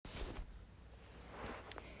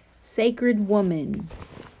Sacred Woman,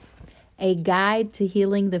 A Guide to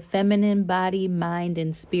Healing the Feminine Body, Mind,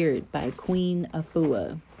 and Spirit by Queen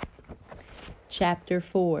Afua. Chapter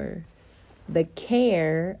 4, The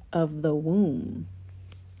Care of the Womb.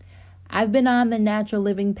 I've been on the natural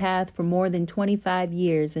living path for more than 25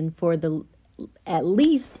 years, and for at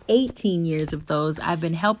least 18 years of those, I've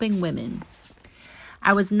been helping women.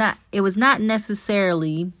 It was not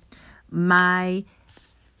necessarily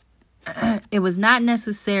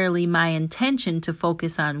my intention to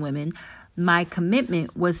focus on women. My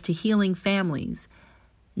commitment was to healing families.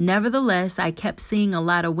 Nevertheless, I kept seeing a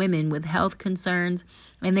lot of women with health concerns,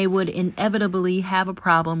 and they would inevitably have a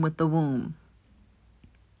problem with the womb.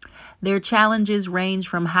 Their challenges range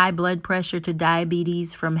from high blood pressure to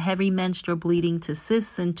diabetes, from heavy menstrual bleeding to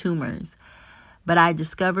cysts and tumors. But I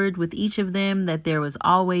discovered with each of them that there was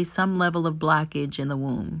always some level of blockage in the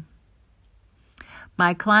womb.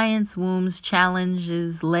 My clients' wombs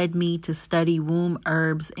challenges led me to study womb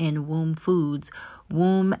herbs and womb foods,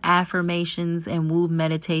 womb affirmations and womb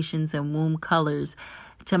meditations and womb colors.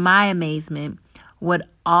 To my amazement, what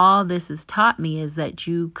all this has taught me is that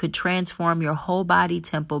you could transform your whole body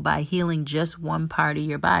temple by healing just one part of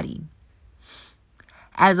your body.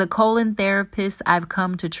 As a colon therapist, I've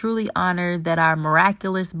come to truly honor that our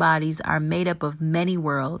miraculous bodies are made up of many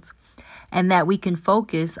worlds, and that we can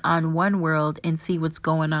focus on one world and see what's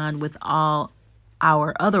going on with all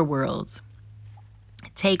our other worlds.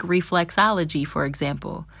 Take reflexology, for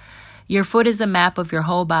example. Your foot is a map of your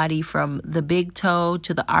whole body, from the big toe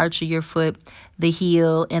to the arch of your foot, the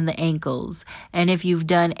heel, and the ankles. And if you've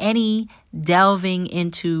done any delving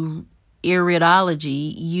into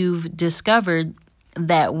iridology, you've discovered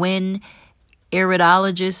that when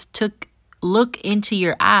iridologists look into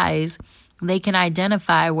your eyes, they can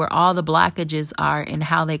identify where all the blockages are and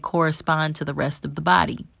how they correspond to the rest of the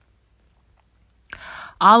body.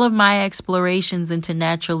 All of my explorations into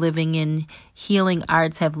natural living and healing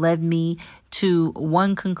arts have led me to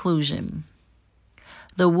one conclusion.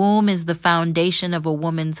 The womb is the foundation of a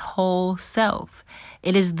woman's whole self.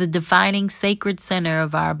 It is the defining sacred center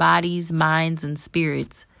of our bodies, minds, and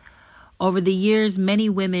spirits. Over the years, many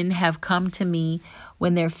women have come to me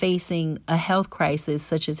when they're facing a health crisis,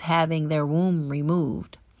 such as having their womb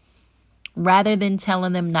removed. Rather than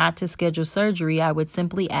telling them not to schedule surgery, I would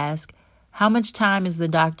simply ask, "How much time is the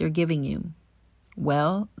doctor giving you?"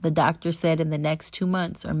 "Well, the doctor said in the next 2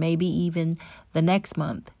 months, or maybe even the next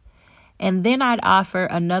month." And then I'd offer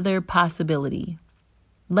another possibility.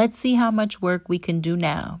 "Let's see how much work we can do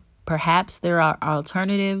now. Perhaps there are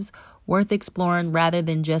alternatives worth exploring rather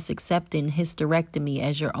than just accepting hysterectomy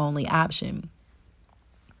as your only option."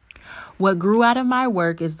 What grew out of my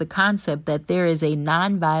work is the concept that there is a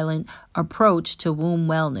nonviolent approach to womb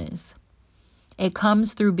wellness. It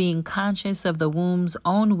comes through being conscious of the womb's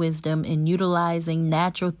own wisdom and utilizing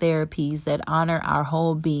natural therapies that honor our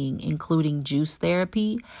whole being, including juice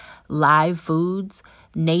therapy, live foods,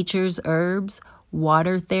 nature's herbs,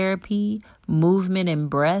 water therapy, movement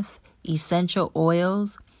and breath, essential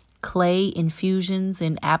oils, clay infusions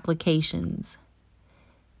and applications.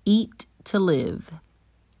 Eat to live.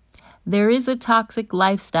 There is a toxic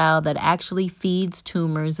lifestyle that actually feeds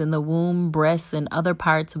tumors in the womb, breasts, and other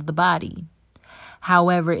parts of the body.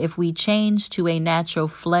 However, if we change to a natural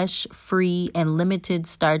flesh-free and limited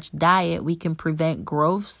starch diet, we can prevent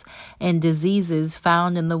growths and diseases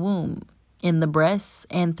found in the womb, in the breasts,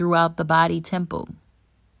 and throughout the body temple.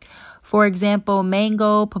 For example,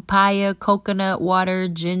 mango, papaya, coconut water,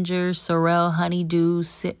 ginger, sorrel, honeydew,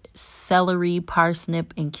 celery,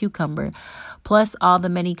 parsnip, and cucumber, plus all the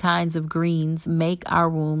many kinds of greens, make our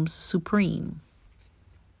wombs supreme.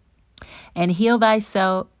 And heal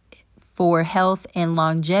thyself for health and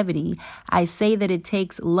longevity. I say that it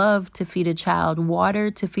takes love to feed a child,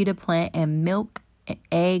 water to feed a plant, and milk,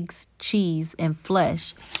 eggs, cheese, and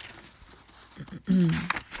flesh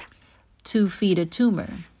to feed a tumor.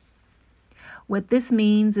 What this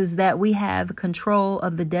means is that we have control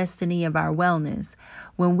of the destiny of our wellness.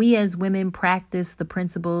 When we as women practice the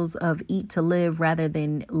principles of eat to live rather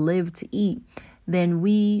than live to eat, then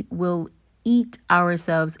we will eat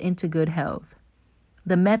ourselves into good health.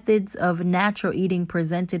 The methods of natural eating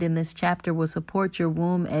presented in this chapter will support your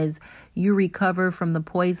womb as you recover from the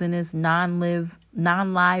poisonous, non-live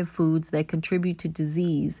foods that contribute to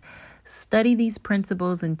disease. Study these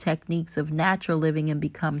principles and techniques of natural living and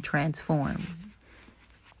become transformed.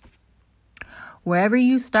 Wherever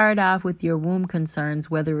you start off with your womb concerns,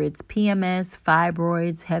 whether it's PMS,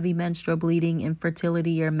 fibroids, heavy menstrual bleeding,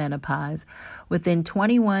 infertility, or menopause, within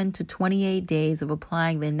 21 to 28 days of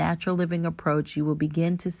applying the natural living approach, you will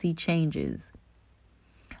begin to see changes.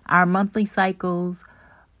 Our monthly cycles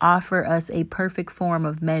offer us a perfect form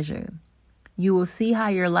of measure. You will see how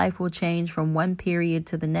your life will change from one period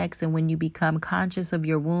to the next, and when you become conscious of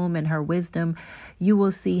your womb and her wisdom, you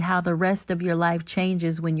will see how the rest of your life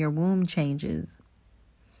changes when your womb changes.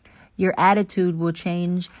 Your attitude will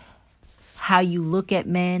change, how you look at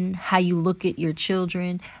men, how you look at your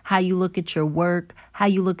children, how you look at your work, how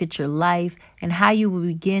you look at your life, and how you will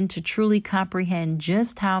begin to truly comprehend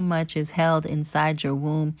just how much is held inside your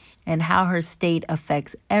womb and how her state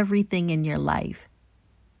affects everything in your life.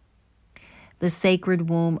 The Sacred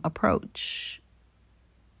Womb Approach.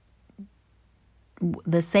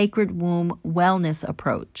 The Sacred Womb Wellness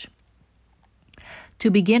Approach.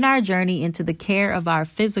 To begin our journey into the care of our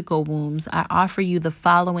physical wombs, I offer you the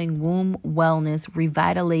following womb wellness,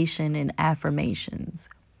 revitalization, and affirmations.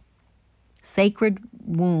 Sacred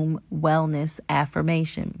Womb Wellness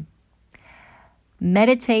Affirmation.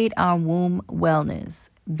 Meditate on womb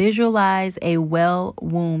wellness. Visualize a well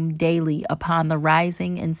womb daily upon the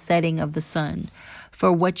rising and setting of the sun,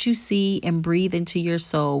 for what you see and breathe into your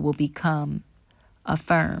soul will become.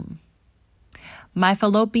 Affirm. My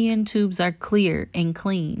fallopian tubes are clear and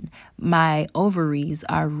clean. My ovaries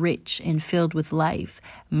are rich and filled with life.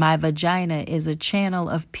 My vagina is a channel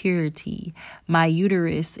of purity. My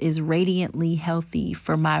uterus is radiantly healthy,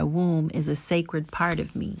 for my womb is a sacred part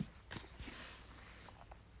of me.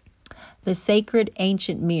 The Sacred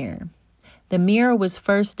Ancient Mirror. The mirror was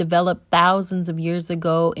first developed thousands of years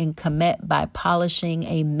ago in Kemet by polishing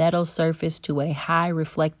a metal surface to a high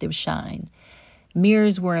reflective shine.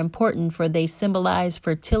 Mirrors were important for they symbolized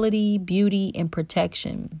fertility, beauty, and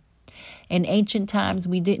protection. In ancient times,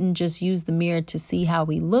 we didn't just use the mirror to see how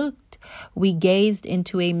we looked. We gazed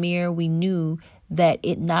into a mirror. We knew that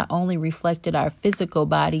it not only reflected our physical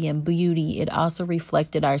body and beauty, it also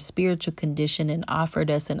reflected our spiritual condition and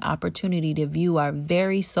offered us an opportunity to view our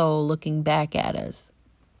very soul looking back at us.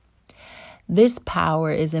 This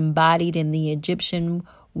power is embodied in the Egyptian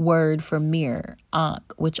word for mirror,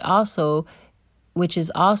 Ankh, which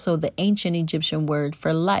is also the ancient Egyptian word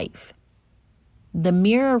for life. The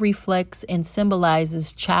mirror reflects and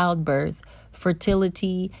symbolizes childbirth,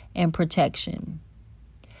 fertility, and protection.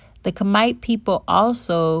 The Kemet people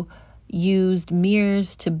also used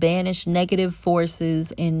mirrors to banish negative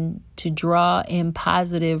forces and to draw in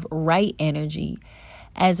positive right energy,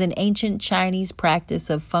 as an ancient Chinese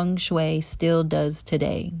practice of feng shui still does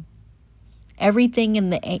today. Everything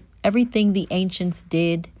the ancients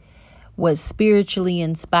did was spiritually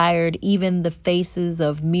inspired. Even the faces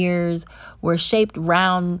of mirrors were shaped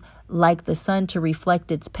round like the sun to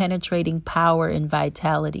reflect its penetrating power and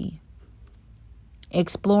vitality.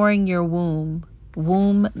 Exploring your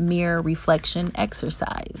womb mirror reflection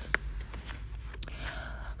exercise.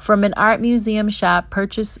 From an art museum shop,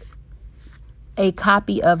 purchase a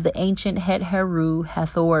copy of the ancient Het Heru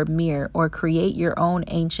Hathor mirror or create your own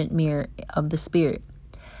ancient mirror of the spirit.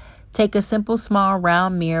 Take a simple small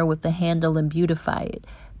round mirror with the handle and beautify it.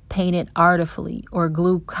 Paint it artfully or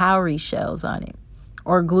glue cowrie shells on it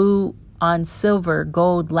or glue on silver,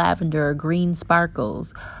 gold, lavender, or green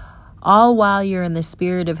sparkles, all while you're in the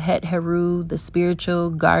spirit of Het Heru, the spiritual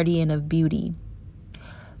guardian of beauty.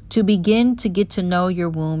 To begin to get to know your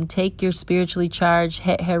womb, take your spiritually charged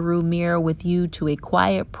Het Heru mirror with you to a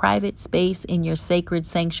quiet, private space in your sacred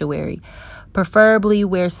sanctuary, preferably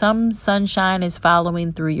where some sunshine is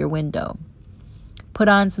following through your window. Put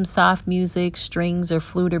on some soft music, strings or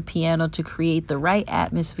flute or piano to create the right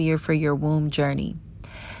atmosphere for your womb journey.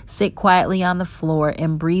 Sit quietly on the floor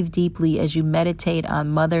and breathe deeply as you meditate on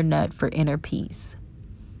Mother Nut for inner peace.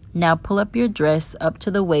 Now pull up your dress up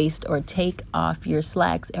to the waist or take off your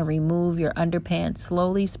slacks and remove your underpants.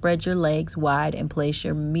 Slowly spread your legs wide and place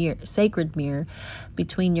your sacred mirror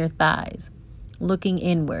between your thighs, looking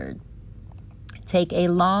inward. Take a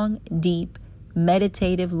long, deep,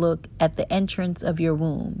 meditative look at the entrance of your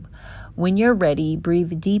womb. When you're ready,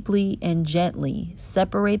 breathe deeply and gently.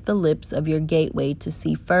 Separate the lips of your gateway to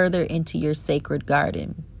see further into your sacred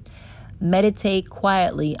garden. Meditate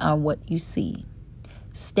quietly on what you see.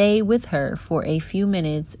 Stay with her for a few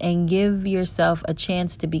minutes and give yourself a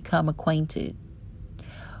chance to become acquainted.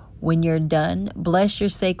 When you're done, bless your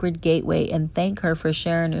sacred gateway and thank her for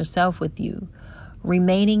sharing herself with you.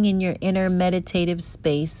 Remaining in your inner meditative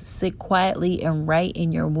space, sit quietly and write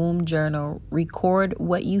in your womb journal. Record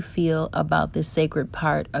what you feel about this sacred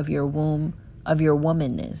part of your womb, of your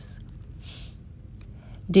womanness.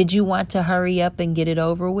 Did you want to hurry up and get it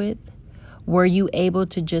over with? Were you able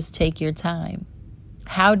to just take your time?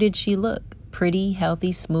 How did she look? Pretty,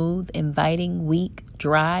 healthy, smooth, inviting, weak,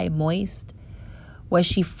 dry, moist? Was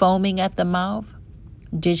she foaming at the mouth?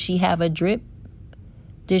 Did she have a drip?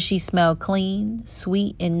 Did she smell clean,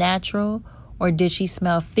 sweet, and natural, or did she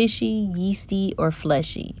smell fishy, yeasty, or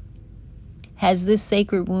fleshy? Has this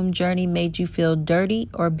sacred womb journey made you feel dirty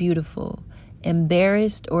or beautiful,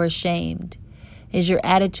 embarrassed or ashamed? Is your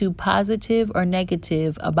attitude positive or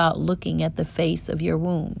negative about looking at the face of your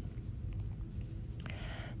womb?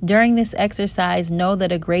 During this exercise, know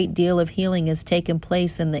that a great deal of healing has taken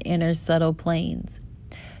place in the inner subtle planes.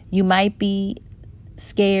 You might be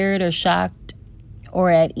scared or shocked or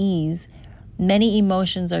at ease. Many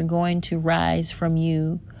emotions are going to rise from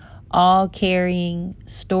you, all carrying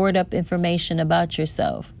stored up information about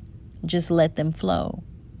yourself. Just let them flow.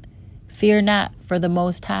 Fear not, for the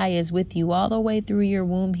Most High is with you all the way through your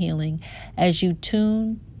womb healing as you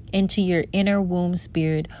tune into your inner womb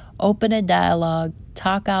spirit, open a dialogue,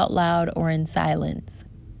 talk out loud or in silence.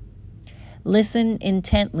 Listen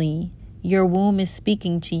intently. Your womb is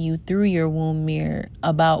speaking to you through your womb mirror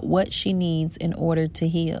about what she needs in order to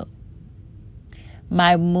heal.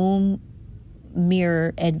 My womb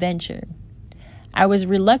mirror adventure. I was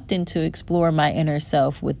reluctant to explore my inner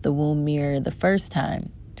self with the womb mirror the first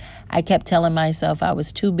time. I kept telling myself I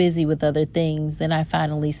was too busy with other things. Then I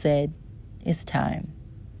finally said, it's time.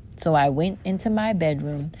 So I went into my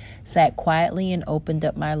bedroom, sat quietly and opened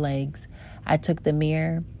up my legs. I took the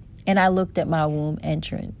mirror and I looked at my womb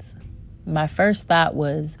entrance. My first thought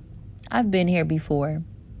was, I've been here before.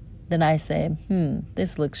 Then I said,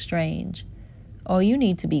 this looks strange. Oh, you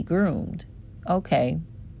need to be groomed. Okay,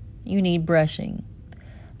 you need brushing.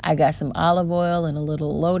 I got some olive oil and a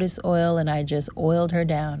little lotus oil and I just oiled her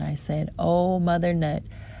down. I said, oh, Mother Nut,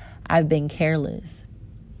 I've been careless.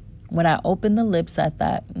 When I opened the lips, I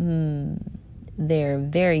thought, they're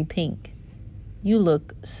very pink. You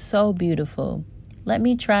look so beautiful. Let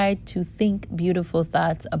me try to think beautiful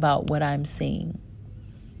thoughts about what I'm seeing.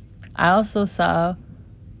 I also saw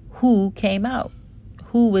who came out,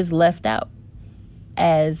 who was left out.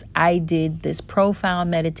 As I did this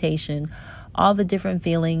profound meditation, all the different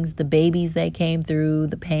feelings, the babies that came through,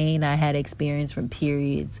 the pain I had experienced from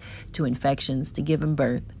periods to infections to giving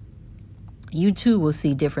birth. You too will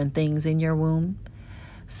see different things in your womb.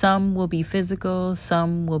 Some will be physical,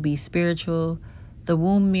 some will be spiritual. The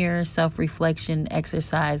womb mirror self-reflection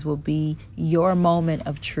exercise will be your moment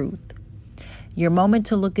of truth. Your moment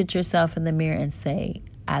to look at yourself in the mirror and say,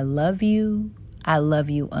 I love you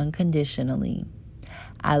unconditionally.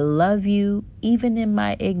 I love you even in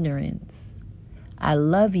my ignorance. I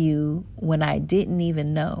love you when I didn't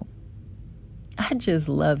even know. I just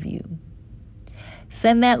love you.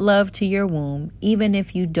 Send that love to your womb, even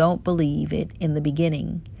if you don't believe it in the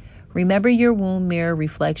beginning. Remember, your womb mirror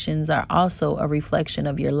reflections are also a reflection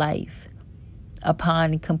of your life.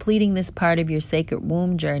 Upon completing this part of your sacred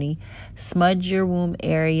womb journey, smudge your womb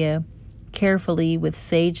area carefully with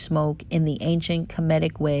sage smoke in the ancient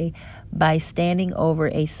Kemetic way by standing over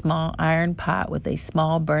a small iron pot with a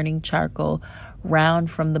small burning charcoal round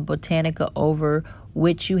from the botanica over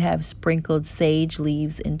which you have sprinkled sage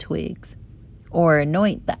leaves and twigs. Or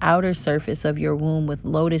anoint the outer surface of your womb with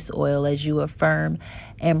lotus oil as you affirm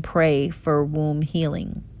and pray for womb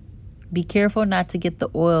healing. Be careful not to get the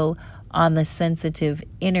oil on the sensitive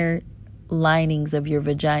inner linings of your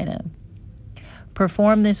vagina.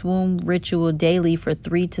 Perform this womb ritual daily for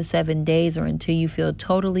 3 to 7 days or until you feel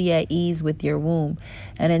totally at ease with your womb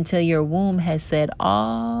and until your womb has said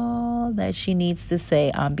all that she needs to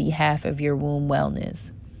say on behalf of your womb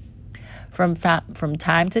wellness. From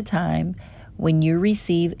time to time, when you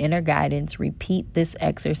receive inner guidance, repeat this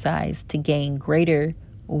exercise to gain greater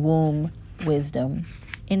womb wisdom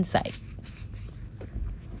insight.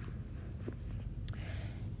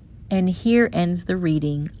 And here ends the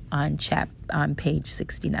reading on page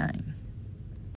 69.